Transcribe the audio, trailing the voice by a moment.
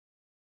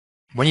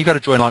When you've got a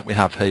drawing like we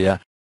have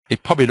here,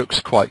 it probably looks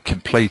quite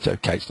complete.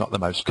 Okay, it's not the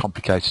most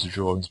complicated of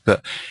drawings,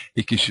 but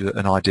it gives you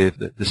an idea of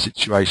the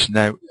situation.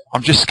 Now,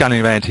 I'm just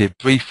scanning around here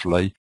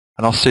briefly,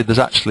 and I'll see there's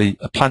actually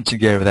a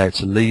planting area there.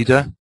 It's a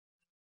leader.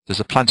 There's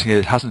a planting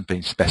area that hasn't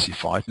been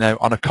specified. Now,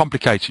 on a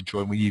complicated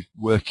drawing where you're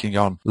working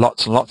on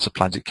lots and lots of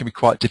plants, it can be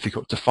quite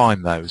difficult to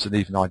find those and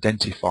even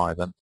identify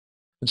them.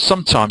 And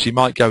sometimes you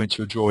might go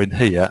into a drawing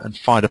here and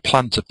find a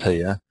plant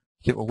appear.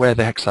 Think, well, where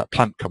the heck's that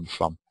plant come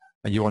from?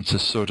 And you want to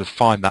sort of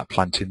find that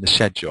plant in the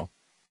schedule.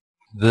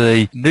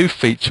 The new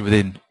feature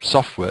within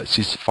Softworks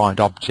is to find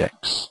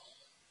objects.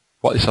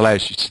 What this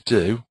allows you to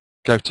do,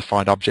 go to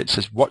find objects,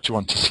 says what do you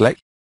want to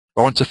select?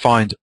 I want to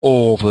find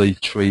all the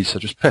trees, so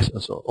just press,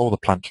 all the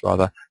plants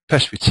rather,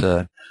 press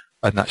return,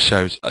 and that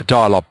shows a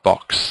dialog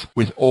box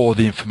with all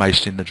the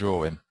information in the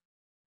drawing.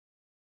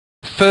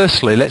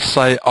 Firstly, let's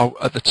say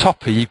at the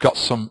top here you've got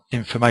some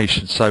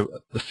information.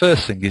 So the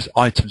first thing is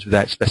items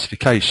without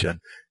specification.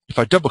 If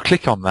I double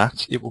click on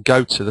that, it will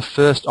go to the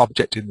first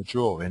object in the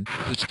drawing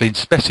that's been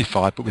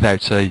specified but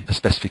without a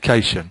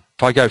specification.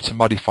 If I go to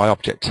modify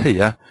object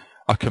here,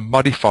 I can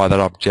modify that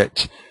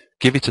object,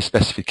 give it a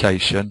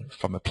specification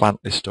from a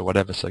plant list or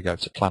whatever, so go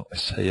to plant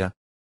list here.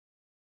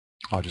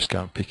 I'll just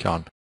go and pick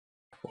on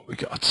what we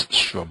got,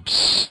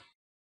 shrubs.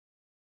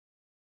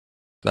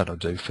 That'll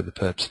do for the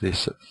purpose of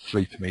this at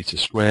 3 per metre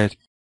squared.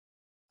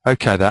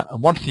 Okay,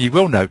 and one thing you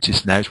will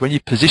notice now is when you're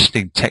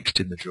positioning text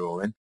in the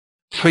drawing,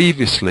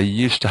 previously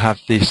you used to have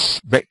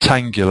this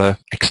rectangular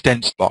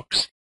extents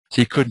box,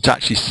 so you couldn't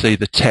actually see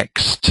the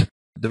text.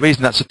 The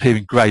reason that's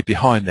appearing grey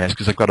behind there is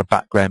because I've got a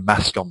background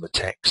mask on the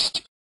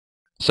text.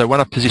 So when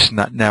I position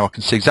that now, I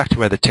can see exactly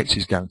where the text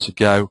is going to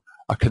go.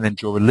 I can then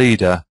draw a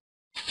leader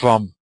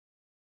from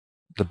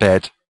the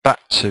bed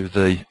back to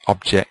the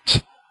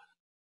object,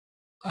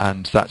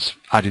 and that's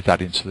added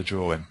that into the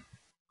drawing.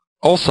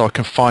 Also, I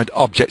can find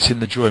objects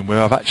in the drawing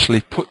where I've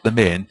actually put them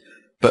in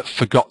but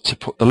forgot to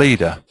put the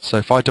leader. So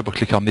if I double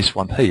click on this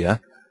one here,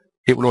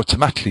 it will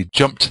automatically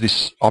jump to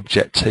this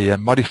object here,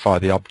 modify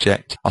the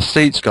object. I'll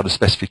see it's got a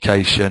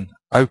specification,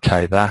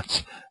 OK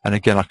that, and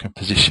again I can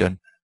position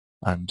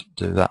and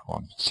do that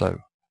one. So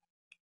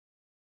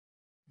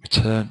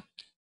return,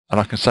 and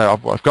I can say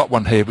I've got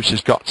one here which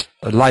has got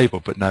a label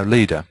but no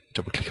leader.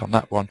 Double click on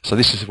that one. So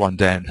this is the one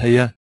down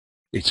here.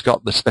 It's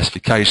got the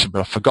specification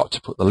but I forgot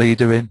to put the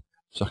leader in.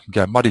 So I can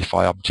go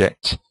modify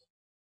object,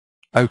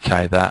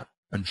 OK that,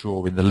 and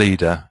draw in the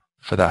leader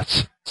for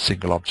that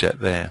single object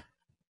there.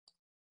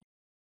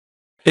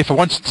 If I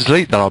wanted to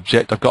delete that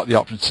object, I've got the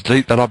option to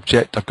delete that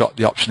object. I've got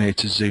the option here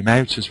to zoom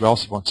out as well,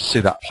 so if I want to see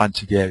that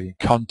planting area in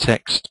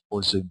context,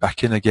 or zoom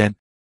back in again,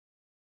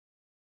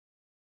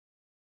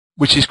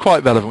 which is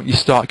quite relevant when you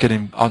start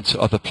getting onto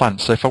other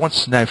plants. So if I want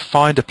to now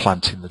find a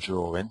plant in the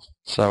drawing,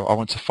 so I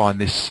want to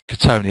find this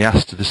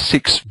Cotoneaster, there's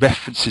 6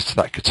 references to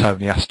that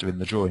Cotoneaster in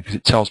the drawing, because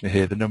it tells me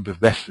here the number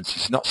of references.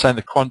 It's not saying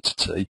the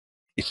quantity,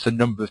 it's the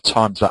number of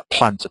times that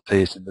plant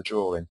appears in the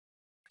drawing.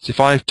 So if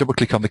I double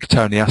click on the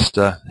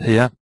Cotoneaster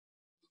here,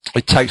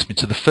 it takes me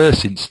to the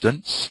first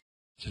instance.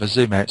 So if I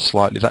zoom out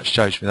slightly, that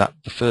shows me that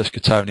the first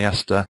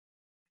Cotoneaster.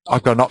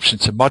 I've got an option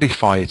to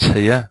modify it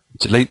here,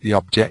 delete the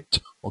object,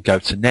 or go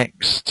to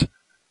next.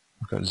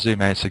 I've got to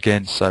zoom out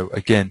again, so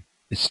again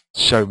it's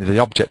showing me the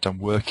object I'm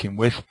working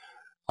with.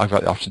 I've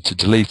got the option to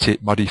delete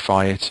it,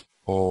 modify it,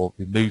 or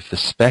remove the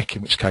spec,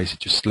 in which case it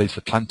just leaves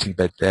the planting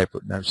bed there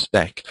but no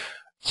spec.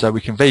 So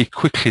we can very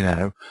quickly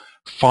now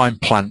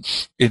find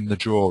plants in the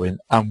drawing,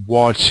 and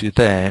whilst you're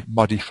there,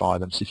 modify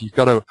them. So if you've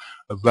got a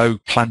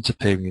rogue plant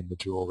appearing in the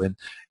drawing,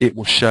 it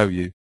will show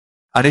you.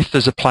 And if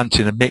there's a plant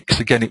in a mix,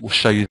 again, it will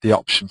show you the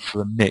option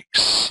for a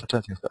mix. I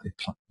don't think I've got any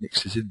plant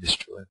mixes in this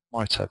drawing.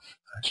 Might have.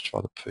 Let's try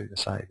the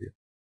previous area.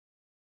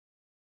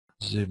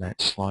 Zoom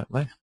out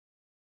slightly.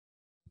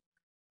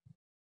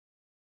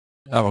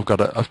 Oh,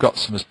 I've got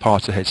some as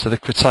part ahead. So the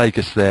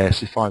Crataegus there.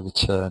 So if I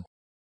return,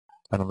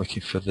 and I'm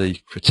looking for the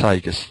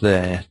Crataegus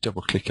there,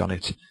 double click on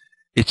it.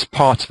 It's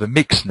part of a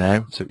mix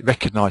now, so it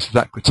recognises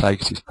that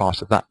Crataegus is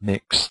part of that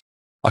mix.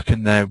 I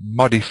can now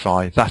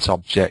modify that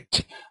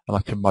object, and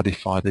I can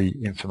modify the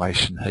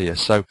information here.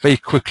 So very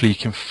quickly you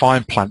can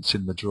find plants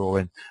in the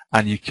drawing,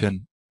 and you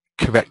can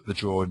correct the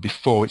drawing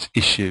before it's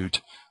issued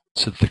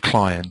to the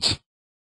client.